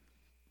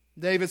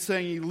 David's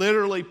saying He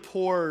literally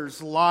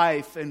pours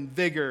life and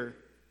vigor.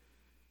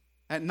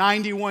 At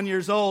 91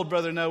 years old,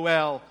 Brother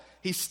Noel,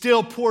 He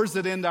still pours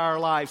it into our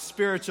life,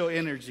 spiritual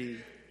energy.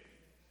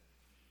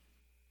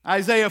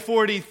 Isaiah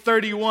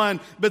 40:31,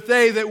 but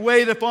they that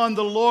wait upon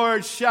the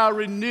Lord shall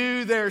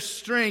renew their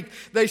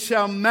strength. They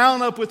shall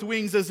mount up with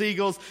wings as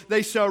eagles.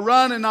 They shall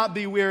run and not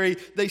be weary.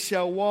 They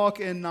shall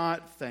walk and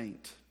not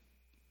faint.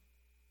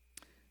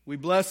 We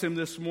bless Him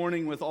this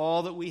morning with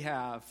all that we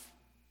have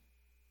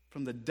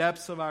from the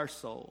depths of our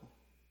soul.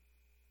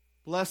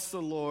 Bless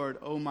the Lord,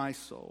 O my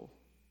soul,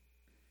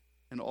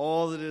 and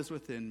all that is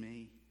within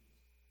me.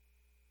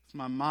 With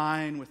my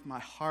mind, with my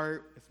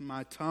heart, with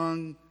my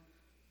tongue.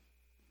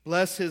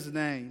 Bless His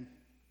name.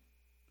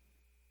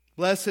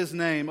 Bless His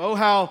name. Oh,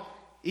 how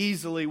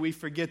easily we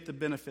forget the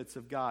benefits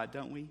of God,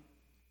 don't we?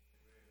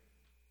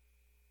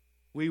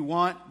 We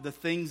want the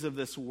things of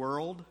this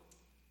world,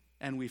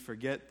 and we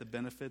forget the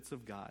benefits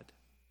of God.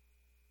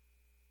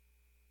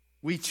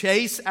 We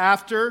chase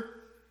after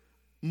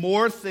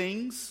more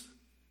things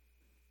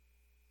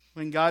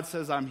when God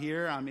says, I'm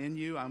here, I'm in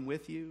you, I'm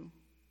with you.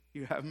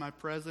 You have my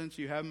presence,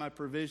 you have my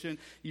provision.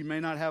 You may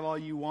not have all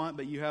you want,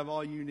 but you have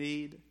all you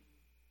need.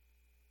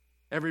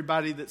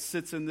 Everybody that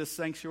sits in this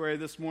sanctuary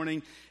this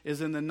morning is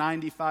in the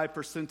 95th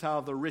percentile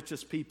of the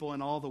richest people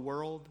in all the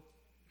world.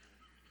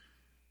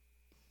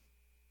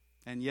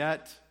 And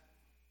yet,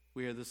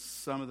 we are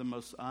some of the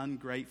most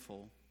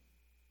ungrateful,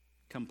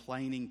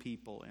 complaining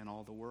people in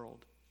all the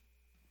world.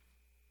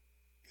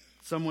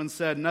 Someone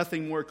said,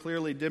 nothing more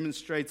clearly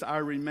demonstrates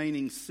our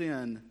remaining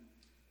sin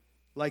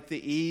like the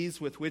ease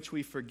with which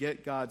we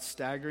forget God's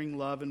staggering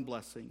love and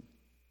blessing.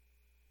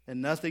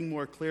 And nothing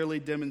more clearly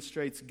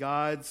demonstrates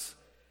God's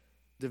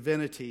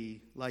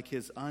divinity like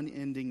His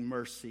unending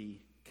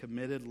mercy,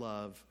 committed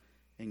love,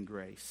 and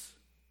grace.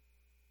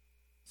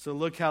 So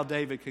look how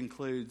David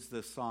concludes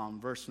this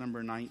psalm, verse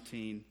number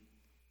 19.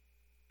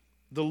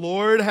 The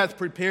Lord hath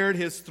prepared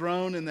His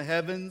throne in the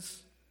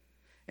heavens,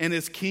 and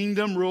His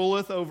kingdom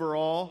ruleth over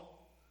all.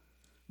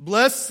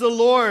 Bless the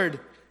Lord,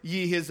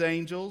 ye His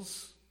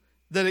angels,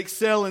 that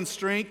excel in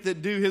strength,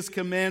 that do His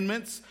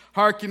commandments,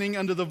 hearkening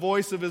unto the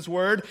voice of His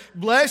word.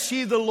 Bless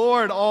ye the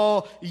Lord,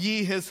 all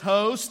ye His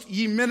host,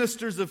 ye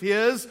ministers of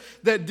His,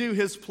 that do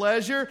His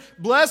pleasure.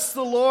 Bless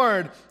the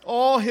Lord,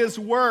 all His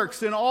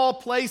works in all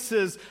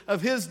places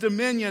of His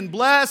dominion.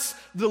 Bless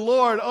the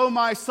Lord, O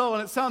my soul.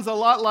 And it sounds a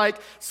lot like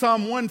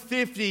Psalm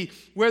 150,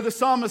 where the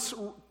psalmist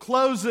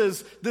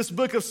closes this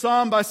book of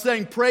Psalm by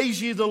saying,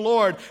 praise ye the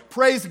Lord.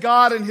 Praise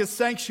God in His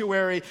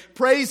sanctuary.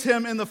 Praise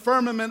Him in the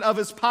firmament of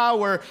His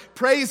power.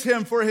 Praise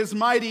Him for His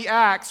mighty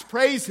acts.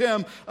 Praise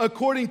Him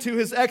according to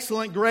His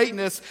excellent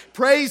greatness.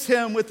 Praise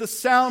Him with the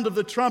sound of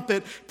the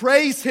trumpet.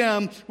 Praise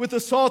Him with the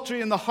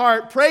psaltery and the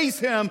harp. Praise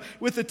Him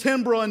with the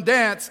timbrel and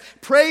dance.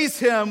 Praise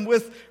Him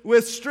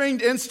with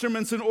stringed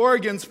instruments and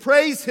organs.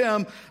 Praise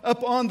Him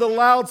upon the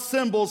loud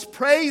cymbals.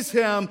 Praise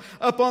Him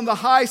upon the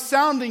high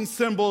sounding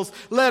cymbals.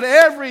 Let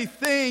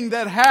everything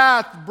that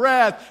hath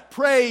breath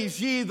praise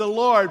ye the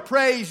Lord.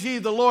 Praise ye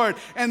the Lord.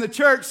 And the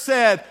church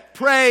said,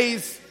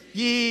 praise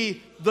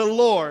ye the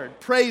Lord.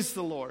 Praise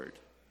the Lord.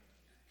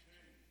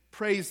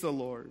 Praise the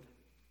Lord.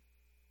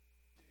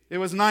 It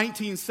was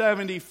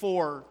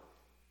 1974.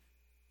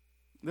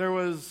 There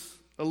was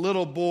a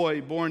little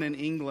boy born in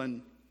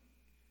England.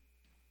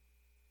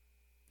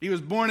 He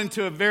was born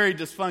into a very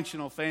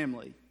dysfunctional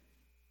family.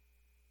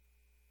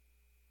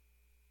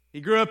 He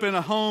grew up in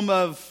a home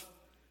of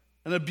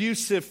an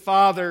abusive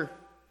father.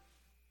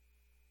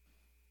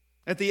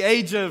 At the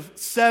age of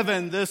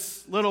 7,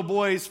 this little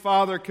boy's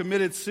father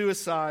committed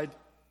suicide.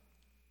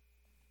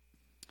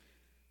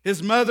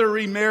 His mother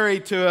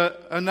remarried to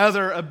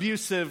another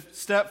abusive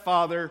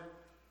stepfather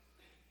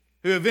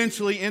who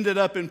eventually ended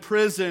up in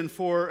prison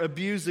for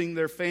abusing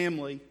their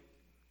family. It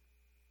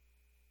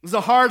was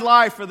a hard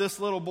life for this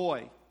little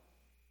boy.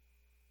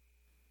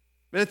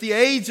 But at the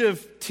age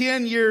of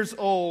 10 years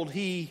old,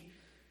 he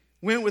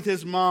went with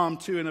his mom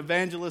to an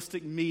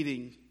evangelistic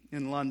meeting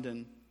in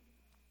London.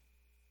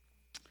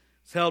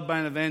 It's held by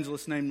an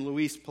evangelist named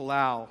Luis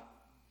Palau.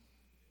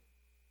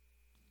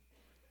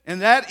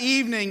 And that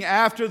evening,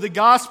 after the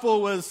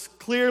gospel was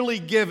clearly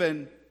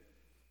given,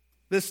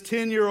 this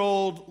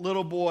 10-year-old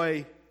little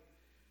boy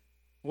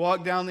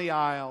walked down the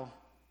aisle.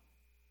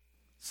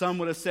 Some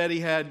would have said he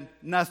had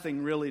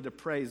nothing really to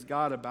praise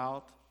God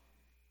about.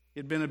 He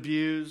had been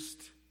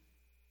abused.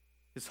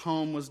 His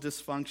home was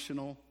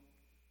dysfunctional.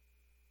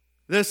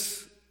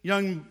 This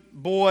young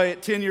boy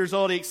at 10 years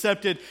old, he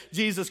accepted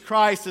Jesus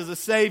Christ as a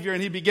Savior,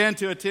 and he began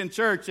to attend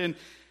church. And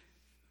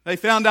they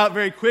found out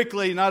very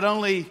quickly, not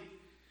only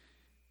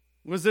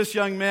was this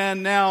young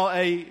man now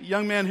a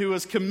young man who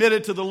was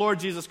committed to the Lord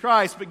Jesus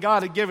Christ, but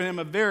God had given him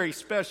a very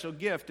special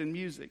gift in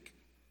music.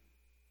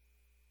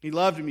 He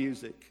loved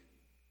music.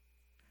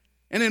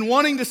 And in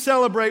wanting to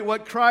celebrate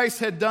what Christ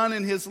had done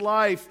in his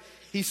life,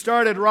 he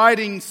started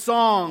writing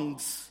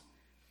songs.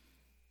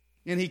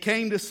 And he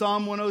came to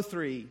Psalm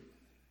 103.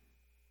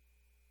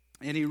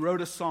 And he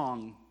wrote a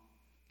song,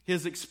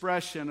 his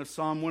expression of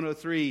Psalm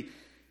 103,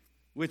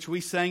 which we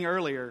sang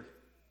earlier.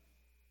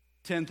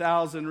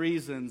 10,000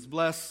 reasons,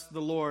 bless the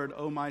Lord,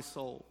 O my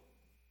soul.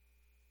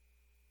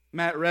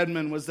 Matt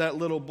Redman was that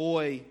little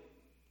boy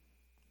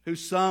who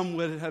some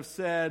would have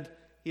said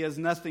he has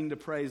nothing to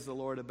praise the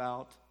Lord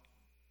about.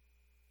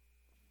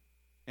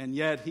 And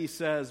yet he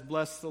says,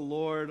 bless the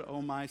Lord,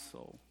 O my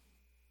soul.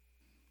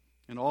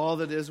 And all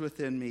that is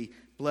within me,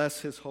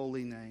 bless his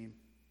holy name.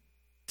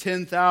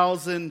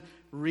 10,000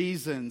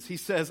 reasons. He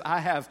says, I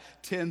have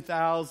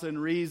 10,000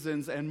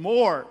 reasons and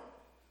more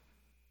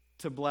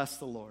to bless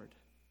the Lord,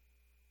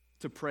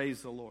 to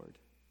praise the Lord.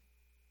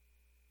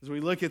 As we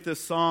look at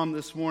this psalm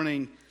this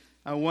morning,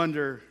 I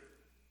wonder,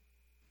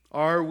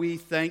 are we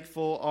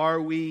thankful?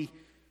 Are we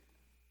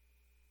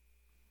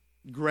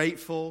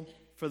grateful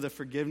for the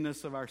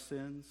forgiveness of our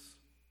sins?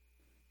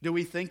 Do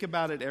we think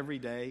about it every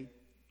day?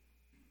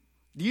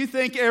 Do you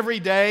think every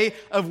day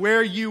of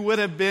where you would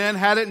have been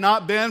had it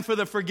not been for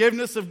the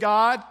forgiveness of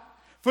God,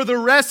 for the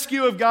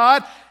rescue of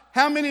God?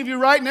 How many of you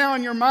right now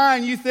in your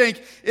mind, you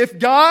think, if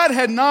God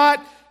had not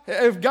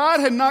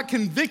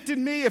convicted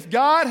me, if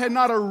God had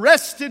not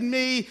arrested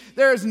me,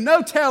 there is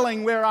no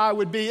telling where I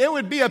would be. It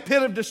would be a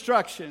pit of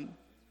destruction.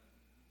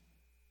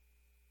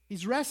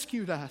 He's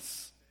rescued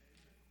us.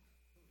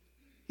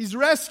 He's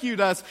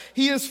rescued us.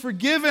 He has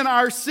forgiven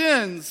our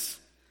sins.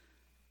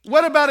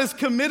 What about his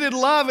committed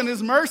love and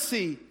his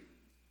mercy?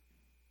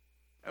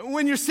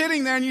 When you're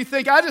sitting there and you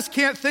think, I just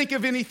can't think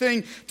of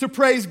anything to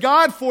praise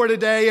God for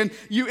today, and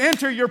you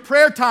enter your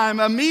prayer time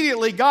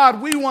immediately,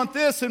 God, we want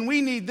this and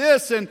we need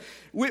this and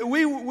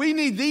we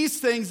need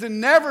these things,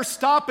 and never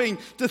stopping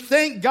to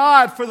thank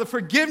God for the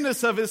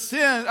forgiveness of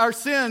our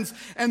sins,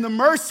 and the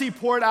mercy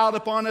poured out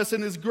upon us,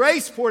 and his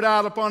grace poured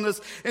out upon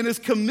us, and his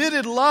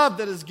committed love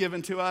that is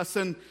given to us,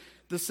 and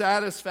the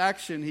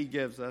satisfaction he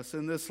gives us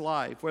in this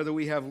life, whether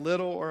we have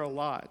little or a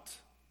lot.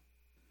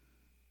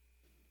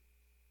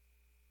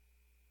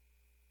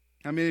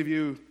 How many of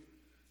you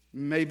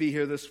may be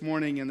here this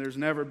morning and there's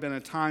never been a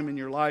time in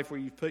your life where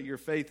you put your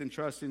faith and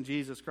trust in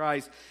Jesus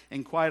Christ,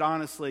 and quite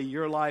honestly,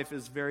 your life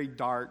is very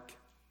dark.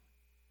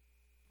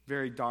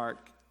 Very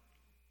dark.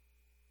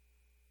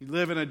 You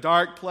live in a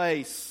dark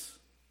place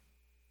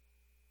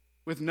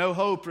with no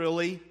hope,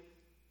 really.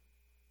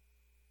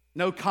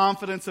 No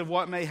confidence of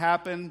what may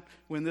happen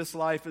when this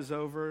life is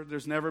over.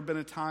 There's never been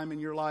a time in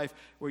your life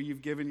where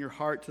you've given your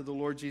heart to the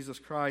Lord Jesus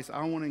Christ.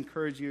 I want to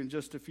encourage you in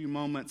just a few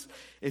moments,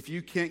 if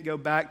you can't go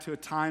back to a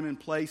time and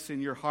place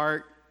in your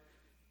heart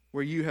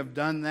where you have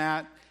done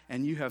that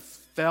and you have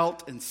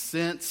felt and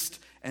sensed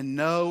and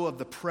know of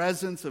the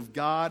presence of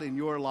God in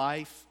your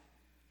life,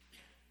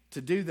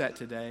 to do that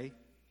today.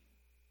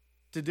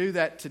 To do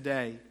that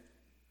today.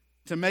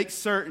 To make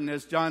certain,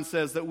 as John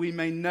says, that we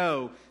may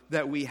know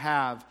that we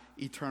have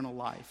eternal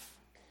life.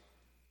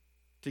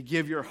 To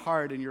give your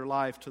heart and your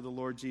life to the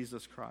Lord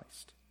Jesus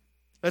Christ.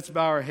 Let's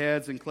bow our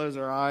heads and close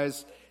our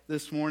eyes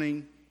this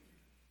morning.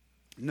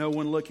 No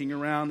one looking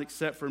around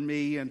except for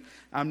me, and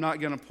I'm not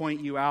going to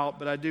point you out,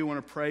 but I do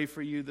want to pray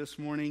for you this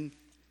morning.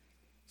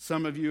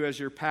 Some of you as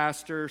your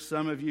pastor,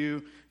 some of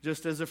you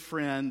just as a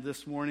friend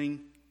this morning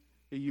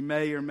who you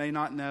may or may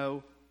not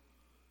know.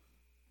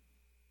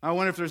 I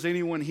wonder if there's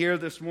anyone here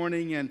this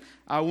morning, and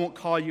I won't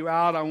call you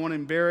out, I won't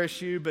embarrass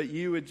you, but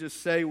you would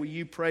just say, will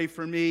you pray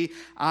for me?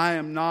 I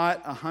am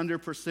not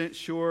 100%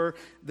 sure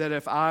that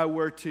if I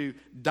were to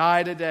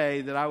die today,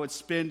 that I would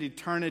spend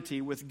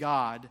eternity with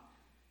God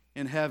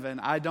in heaven.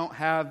 I don't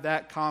have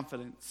that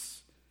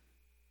confidence,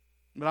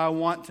 but I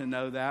want to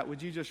know that.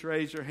 Would you just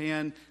raise your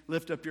hand,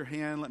 lift up your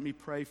hand, let me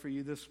pray for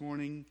you this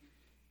morning?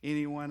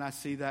 Anyone? I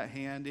see that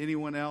hand.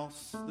 Anyone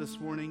else this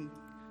morning?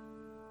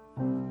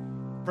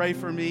 Pray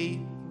for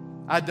me.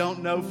 I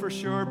don't know for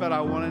sure, but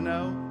I want to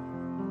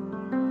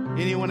know.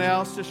 Anyone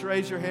else? Just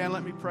raise your hand.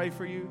 Let me pray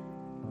for you.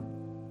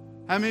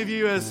 How many of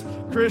you as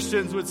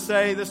Christians would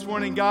say this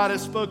morning, God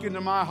has spoken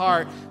to my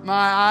heart.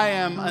 I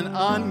am an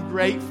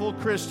ungrateful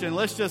Christian.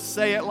 Let's just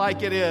say it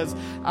like it is.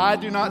 I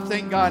do not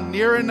thank God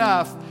near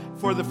enough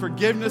for the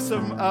forgiveness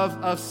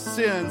of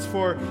sins,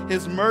 for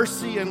his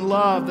mercy and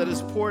love that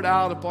is poured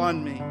out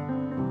upon me,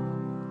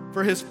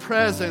 for his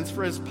presence,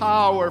 for his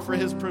power, for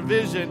his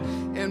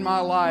provision in my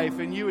life.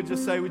 And you would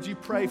just say, would you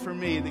pray for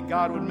me that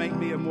God would make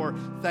me a more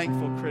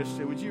thankful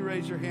Christian? Would you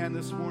raise your hand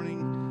this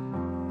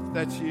morning? if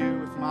that's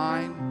you, with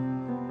mine.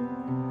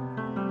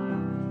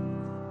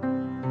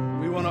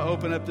 We want to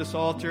open up this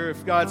altar.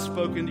 If God's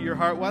spoken to your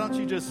heart, why don't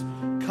you just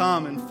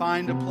come and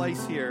find a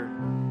place here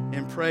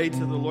and pray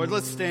to the Lord.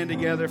 Let's stand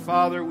together.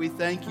 Father, we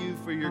thank you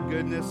for your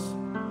goodness,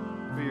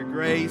 for your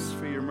grace,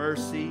 for your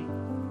mercy.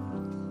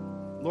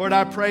 Lord,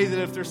 I pray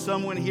that if there's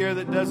someone here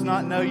that does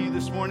not know you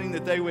this morning,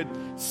 that they would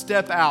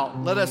step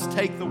out. Let us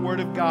take the word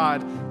of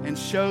God and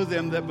show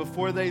them that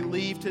before they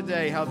leave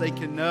today, how they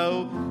can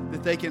know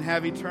that they can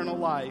have eternal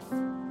life.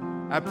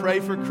 I pray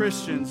for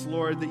Christians,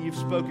 Lord, that you've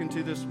spoken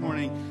to this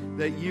morning,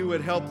 that you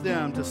would help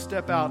them to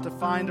step out, to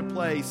find a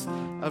place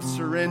of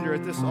surrender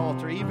at this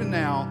altar. Even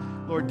now,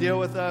 Lord, deal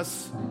with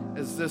us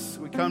as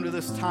we come to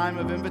this time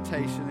of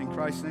invitation. In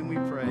Christ's name we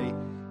pray.